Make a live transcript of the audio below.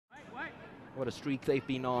What a streak they've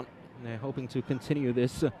been on. And they're hoping to continue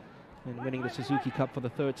this and winning the Suzuki Cup for the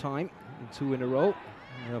 3rd time, 2 in a row.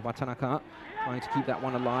 Watanaka trying to keep that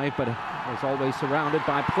one alive, but was always surrounded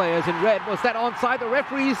by players in red. Was that onside? The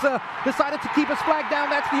referees decided to keep his flag down.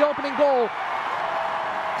 That's the opening goal.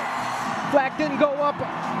 Flag didn't go up.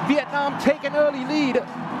 Vietnam take an early lead.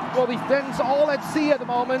 Well, the defense all at sea at the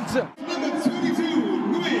moment.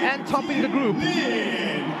 And topping the group.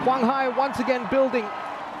 Quang Hai once again building.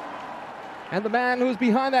 And the man who's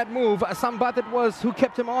behind that move, Sambat it was, who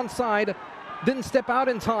kept him onside, didn't step out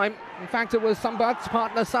in time. In fact, it was Sambat's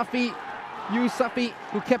partner, Safi,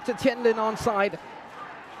 who kept Tien Linh onside.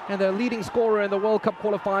 And their leading scorer in the World Cup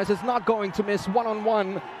qualifiers is not going to miss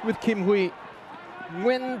one-on-one with Kim Hui.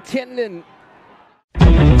 Nguyen Tien Linh.